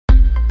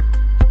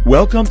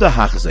Welcome to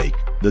Hakdama,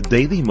 the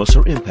Daily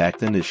Musar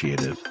Impact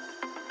Initiative.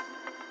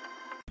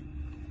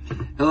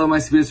 Hello, my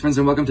sweetest friends,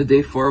 and welcome to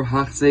day 4 of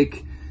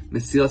Hakdama,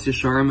 Mesilas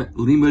Yesharim,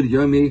 Limud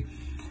Yomi.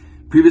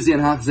 Previously on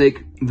Hakdama,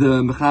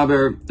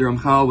 the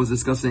Ramchal was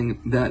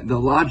discussing that the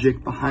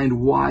logic behind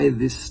why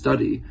this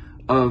study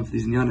of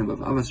these inyanim of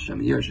Avas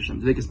Hashem, Yesh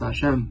Hashem, Dvekas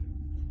Hashem,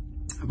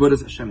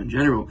 Avodas Hashem in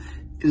general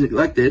is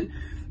neglected.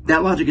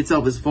 That logic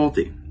itself is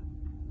faulty,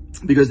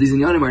 because these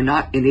inyanim are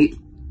not innate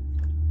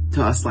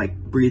to us like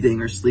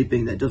breathing or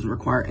sleeping that doesn't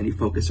require any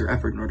focus or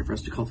effort in order for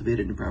us to cultivate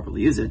it and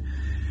properly use it.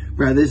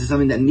 Rather, this is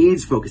something that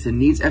needs focus, it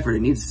needs effort, it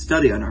needs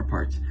study on our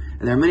part.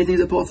 And there are many things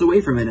that pull us away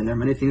from it, and there are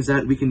many things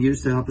that we can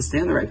use to help us stay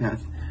on the right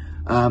path.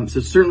 So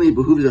it certainly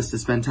behooves us to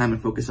spend time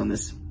and focus on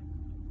this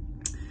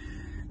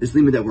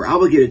limit that we're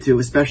obligated to,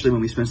 especially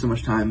when we spend so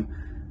much time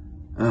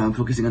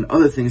focusing on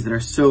other things that are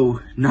so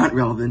not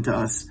relevant to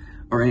us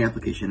or any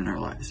application in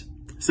our lives.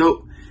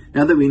 So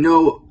now that we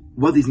know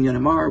what these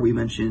inyanim are, we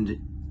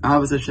mentioned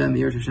Avas Hashem,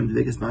 Yesh Hashem,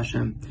 Dvekas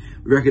Hashem.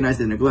 We recognize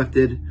they're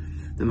neglected.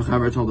 The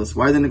Mechaber told us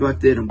why they're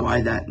neglected and why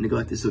that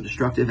neglect is so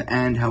destructive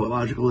and how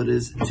illogical it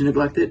is to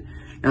neglect it.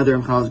 Now the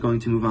Ramchal is going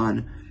to move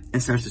on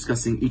and starts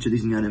discussing each of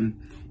these inyanim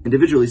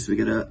individually so we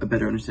get a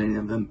better understanding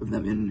of them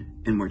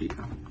in more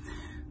detail.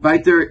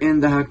 Weiter in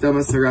the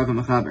Hakdama Sarav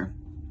Mechaber.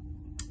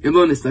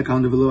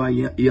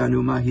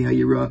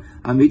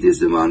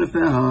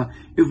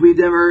 If we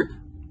never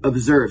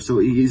observe, so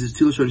he uses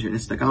two lashonos here,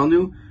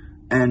 nistakalnu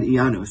and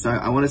iyanu. So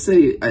I want to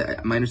say,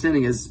 my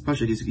understanding is,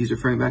 Pasha, he's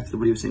referring back to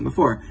what he was saying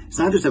before. It's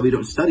not just that we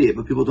don't study it,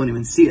 but people don't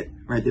even see it,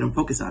 right? They don't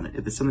focus on it.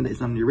 If it's something that's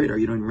not on your radar,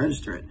 you don't even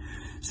register it.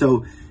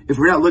 So if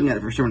we're not looking at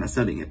it, for sure we're not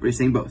studying it, but he's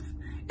saying both.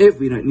 If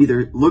we don't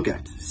neither look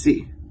at,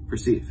 see,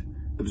 perceive,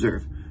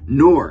 observe,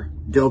 nor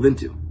delve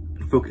into,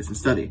 focus and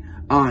study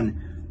on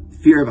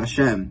fear of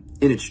Hashem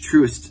in its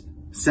truest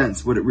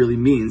sense, what it really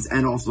means,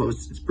 and also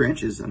its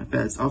branches and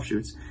its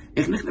offshoots,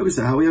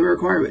 how we ever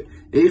acquire it,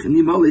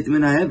 and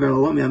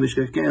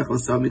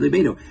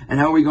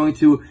how are we going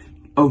to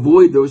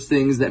avoid those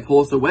things that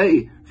pull us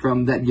away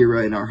from that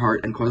yira in our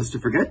heart and cause us to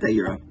forget that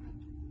yira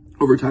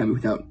over time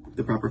without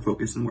the proper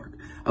focus and work.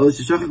 We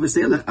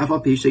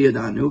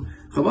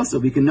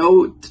can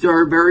know to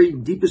our very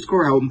deepest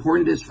core how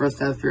important it is for us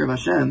to have fear of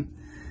Hashem,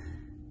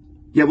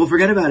 yet we'll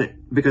forget about it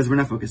because we're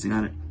not focusing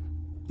on it,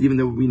 even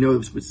though we know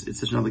it's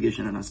such an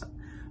obligation on us.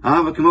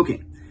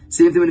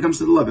 Same thing when it comes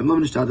to the love. If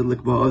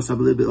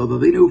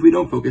we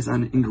don't focus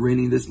on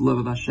ingraining this love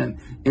of Hashem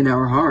in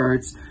our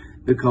hearts,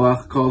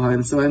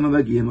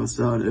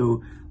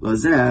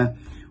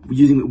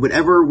 using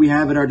whatever we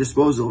have at our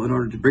disposal in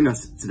order to bring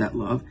us to that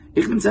love,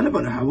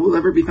 how will it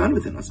ever be found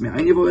within us?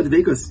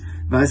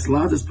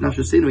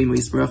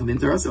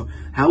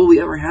 How will we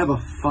ever have a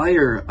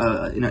fire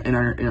in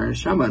our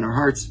neshama, in our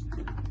hearts,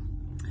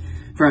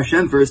 for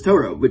Hashem, for His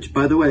Torah? Which,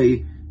 by the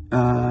way,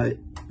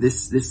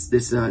 this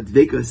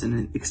dvekus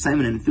and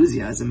excitement and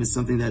enthusiasm is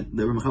something that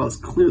the Ramchal is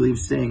clearly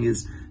saying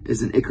is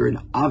an ikar and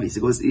obvious.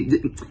 It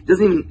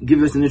doesn't even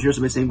give us an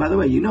introduction by saying, by the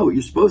way, you know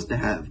you're supposed to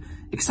have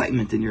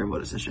excitement in your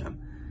avodas Hashem.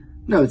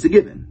 No, it's a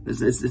given.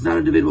 It's not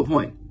a debatable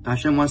point.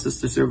 Hashem wants us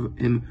to serve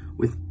Him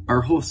with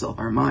our whole self,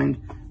 our mind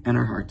and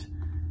our heart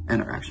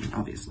and our action,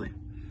 obviously.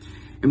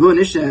 If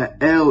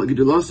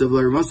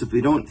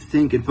we don't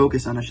think and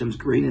focus on Hashem's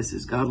greatness,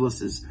 His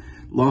godless, His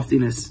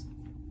loftiness,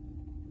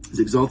 His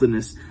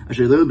exaltedness, which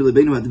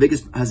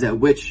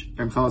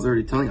Ramchal is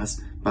already telling us,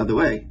 by the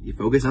way, you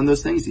focus on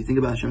those things, you think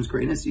about Hashem's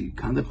greatness, you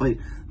contemplate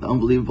the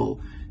unbelievable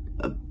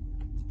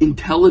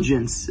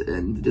intelligence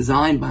and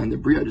design behind the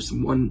Bria. Just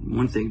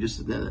one thing,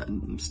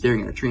 I'm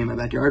staring at a tree in my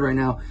backyard right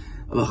now,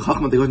 of a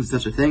Chachma that wasn't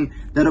such a thing,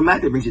 that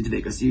automatically brings you to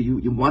Dvekas.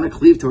 You want to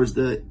cleave towards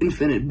the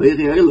infinite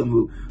Beirei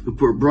Olam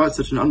who brought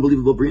such an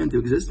unbelievable Bria into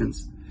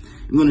existence.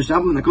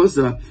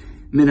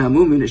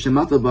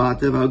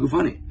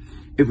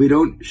 If we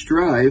don't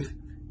strive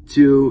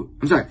to,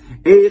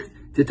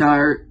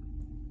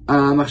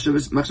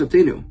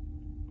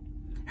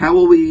 how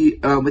will we,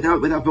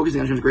 without focusing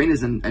on Hashem's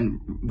greatness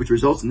and which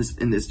results in this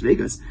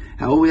dvekas,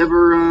 how will we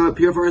ever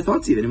purify our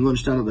thoughts even?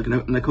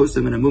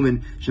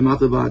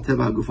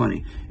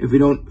 If we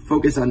don't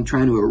focus on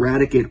trying to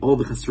eradicate all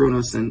the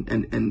chasronos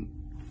and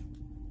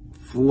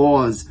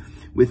flaws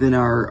within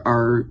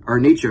our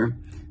nature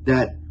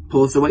that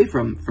pull us away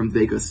from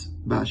dvekas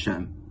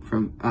b'Hashem,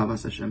 from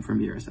Avas Hashem, from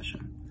Yiras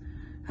Hashem.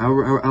 How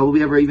will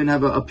we ever even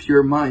have a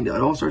pure mind? It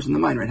all starts in the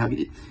mind, right?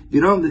 If you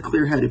don't have the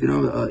clear head, if you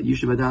don't have a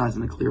Yeshiva Das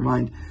and a clear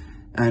mind,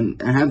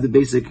 and have the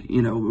basic,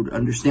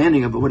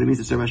 understanding of what it means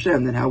to serve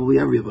Hashem, then how will we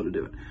ever be able to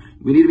do it?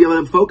 We need to be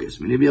able to focus.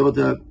 We need to be able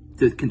to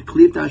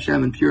cleave to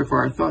Hashem and purify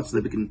our thoughts so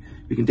that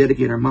we can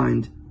dedicate our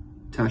mind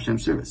to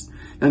Hashem's service.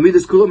 And by the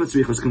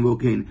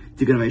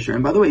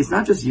way, it's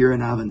not just Yira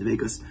and Av and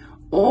Dvekus.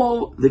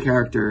 All the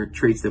character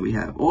traits that we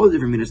have, all the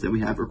different minutes that we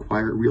have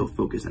require real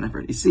focus and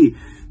effort. You see,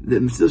 the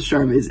Mesilas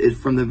Yesharim is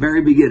from the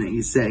very beginning,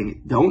 he's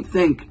saying, don't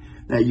think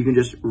that you can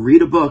just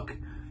read a book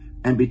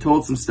and be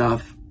told some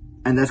stuff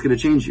and that's going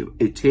to change you.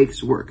 It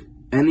takes work.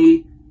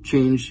 Any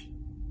change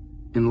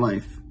in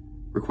life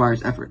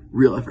requires effort,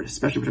 real effort,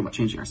 especially if we're talking about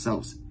changing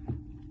ourselves.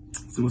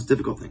 It's the most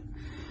difficult thing.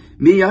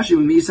 Mi yashiv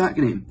and mi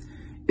yisaknim.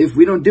 If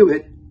we don't do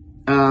it,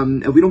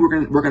 if we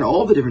don't work on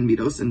all the different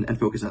midos and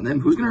focus on them,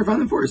 who's going to refine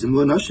them for us? If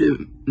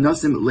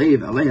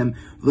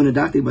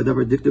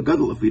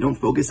we don't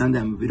focus on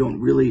them, if we don't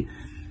really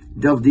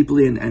delve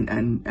deeply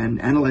and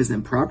analyze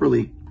them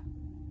properly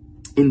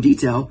in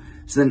detail,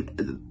 so then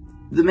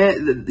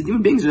the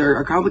human beings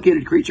are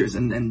complicated creatures,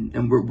 and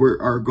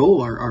our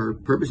goal, our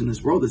purpose in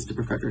this world is to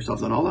perfect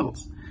ourselves on all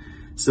levels.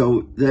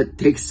 So that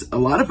takes a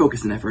lot of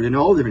focus and effort in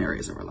all different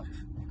areas of our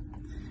life.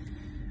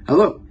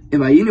 Hello. If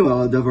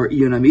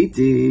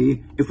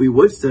we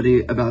would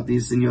study about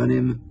these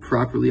inyanim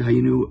properly,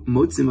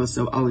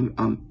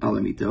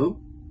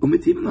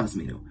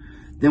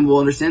 then we'll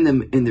understand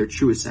them in their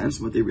truest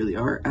sense, what they really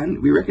are,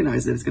 and we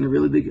recognize that it's going to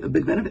really be a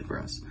big benefit for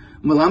us.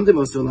 And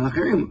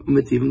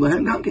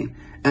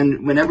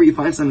whenever you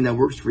find something that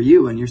works for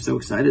you and you're so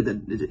excited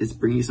that it's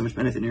bringing you so much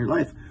benefit in your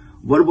life,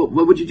 what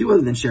would you do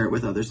other than share it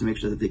with others to make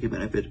sure that they can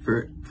benefit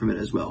from it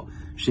as well?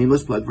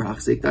 Shameless plug for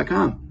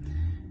Hakdama.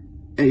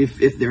 If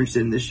they're interested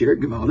in this, share it,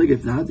 Givaldig.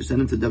 If not, just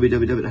send them to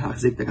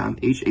www.hachzek.com,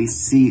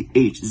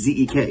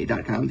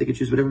 HACHZEK.com. They can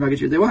choose whatever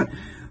package they want.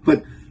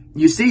 But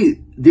you see,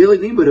 daily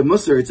limud of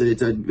Musar, it's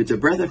a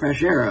breath of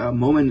fresh air, a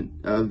moment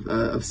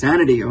of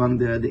sanity among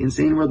the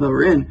insane world that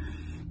we're in.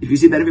 If you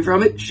see benefit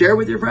from it, share it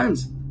with your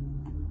friends.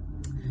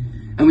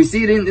 And we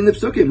see it in the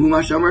Psukim.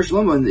 Humash Amar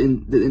Shlomo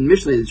in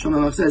Mishlei.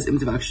 Shlomo says,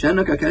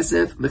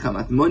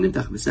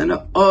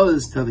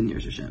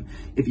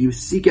 if you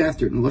seek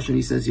after it, and Lashon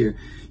he says here,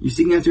 you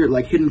seek after it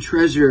like hidden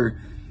treasure,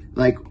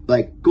 like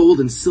gold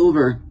and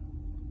silver,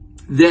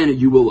 then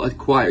you will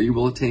attain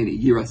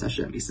Yiras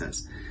Hashem, he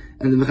says.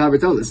 And the Mechaber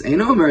tells us, Ein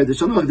Omer, the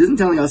Shlomo isn't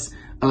telling us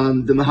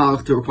the Mahal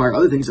to require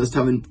other things, as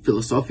Tavin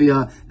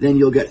Philosophia, then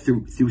you'll get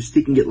through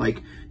seeking it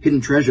like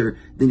hidden treasure,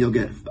 then you'll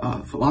get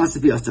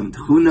philosophy, as Tavin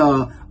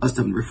Tchuna, as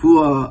Tavin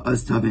Refuah,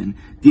 as Tavin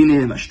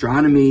Dinim,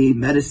 astronomy,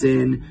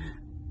 medicine,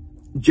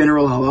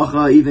 general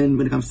halacha, even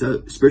when it comes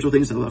to spiritual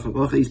things,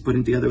 halacha he's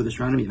putting together with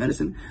astronomy and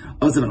medicine,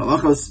 as Tavin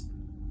halachos,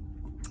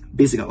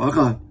 basic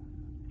halacha.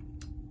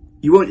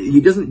 He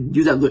doesn't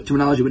use that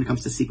terminology when it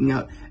comes to seeking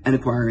out and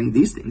acquiring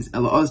these things.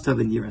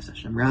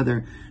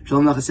 Rather,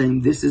 Shalom Lach is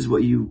saying this is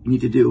what you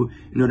need to do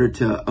in order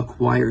to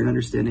acquire an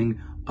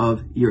understanding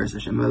of Yiras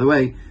Hashem. By the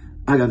way,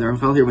 I got the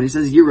Ramchal here when he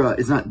says Yira,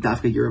 it's not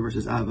Dafka Yira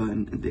versus Ava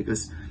and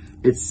because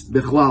it's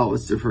Bechlal,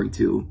 it's referring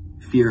to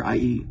fear,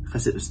 i.e.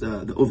 Chassidus,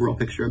 the overall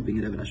picture of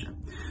being an Eved Hashem.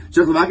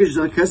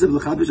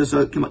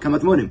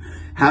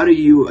 How do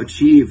you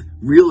achieve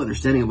real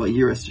understanding of what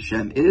Yiras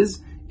Hashem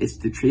is? It's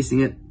through chasing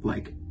it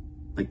like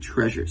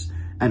treasures.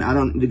 And I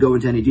don't need to go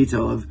into any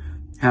detail of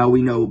how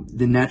we know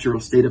the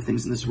natural state of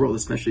things in this world,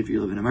 especially if you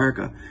live in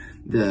America,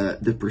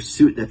 the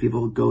pursuit that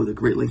people go, the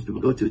great lengths people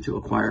go to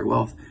acquire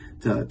wealth,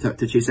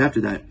 to chase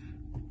after that.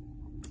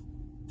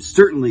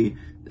 Certainly,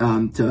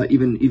 to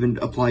even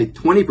apply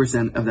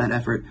 20% of that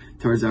effort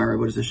towards our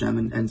Avodas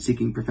Hashem and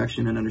seeking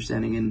perfection and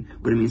understanding in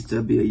what it means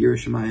to be a Yireh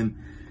Shamayim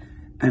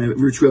and a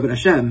true Avodah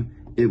Hashem,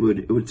 it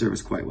would serve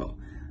us quite well.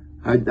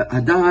 Would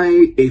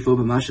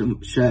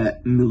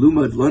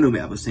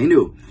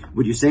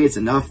you say it's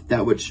enough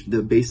that which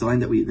the baseline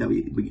that we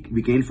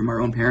gained from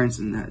our own parents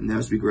and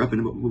as we grew up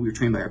and what we were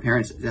trained by our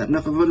parents, is that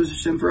enough of Avodas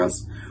Hashem for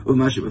us?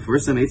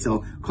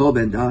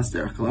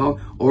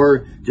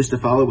 Or just to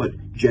follow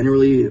what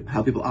generally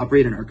how people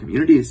operate in our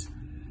communities?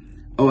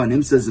 Or at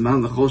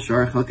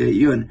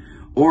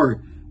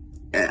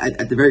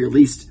the very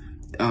least,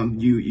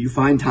 you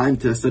find time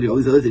to study all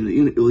these other things.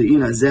 You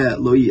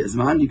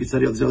could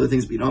study all these other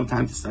things, but you don't have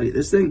time to study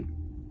this thing.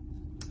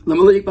 Why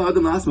don't people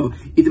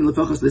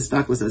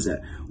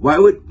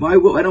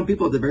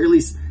at the very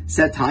least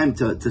set time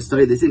to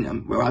study this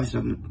thing? We're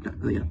obviously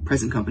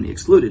present company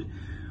excluded.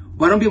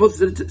 Why don't people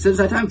set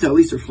aside time to at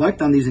least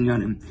reflect on these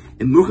inyanim?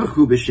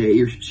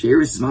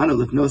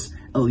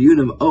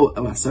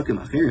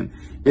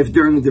 If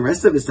during the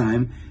rest of his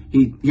time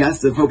he has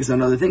to focus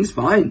on other things,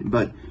 fine,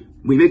 but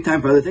we make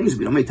time for other things,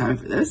 we don't make time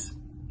for this.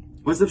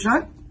 What's the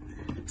shot?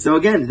 So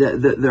again,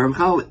 the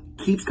Ramchal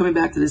keeps coming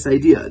back to this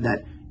idea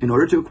that in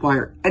order to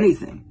acquire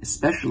anything,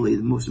 especially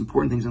the most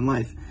important things in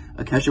life,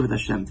 a kesher with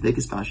Hashem,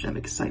 tvekas Hashem,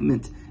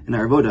 excitement in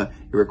our avoda,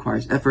 it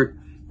requires effort,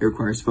 it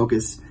requires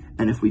focus,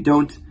 and if we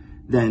don't,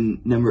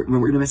 then we're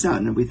going to miss out.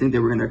 And if we think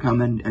that we're going to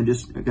come and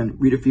just again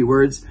read a few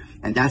words,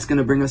 and that's going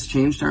to bring us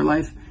change to our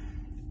life,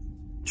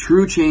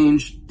 true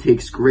change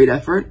takes great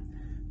effort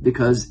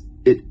because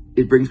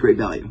it brings great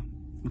value.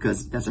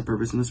 Because that's our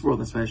purpose in this world.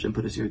 That's why Hashem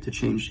put us here to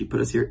change. He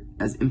put us here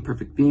as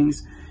imperfect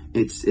beings.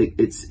 It's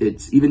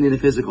even in a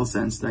physical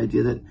sense, the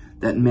idea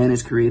that man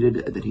is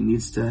created, that he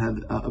needs to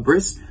have a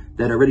bris,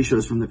 that already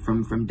shows from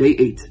day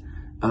 8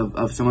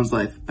 of someone's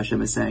life.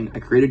 Hashem is saying, I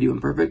created you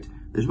imperfect.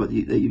 There's what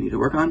that you need to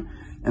work on.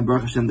 And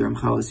Baruch Hashem, the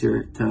Ramchal is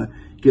here to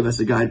give us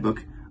a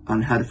guidebook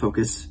on how to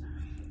focus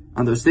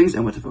on those things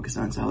and what to focus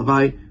on. So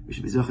Halavai, we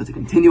should be zocheh to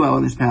continue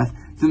on this path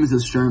through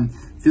Mesilas Sherm,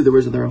 through the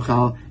words of the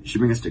Ramchal. It should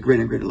bring us to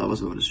greater and greater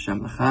levels of Avodas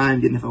Hashem.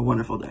 L'chaim, have a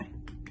wonderful day.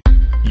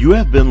 You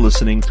have been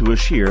listening to a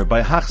shiur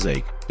by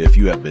Hachzeik. If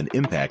you have been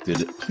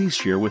impacted, please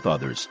share with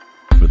others.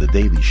 For the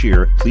daily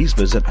shiur, please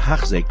visit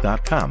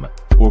Hachzeik.com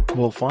or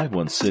call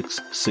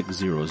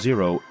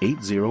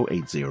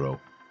 516-600-8080.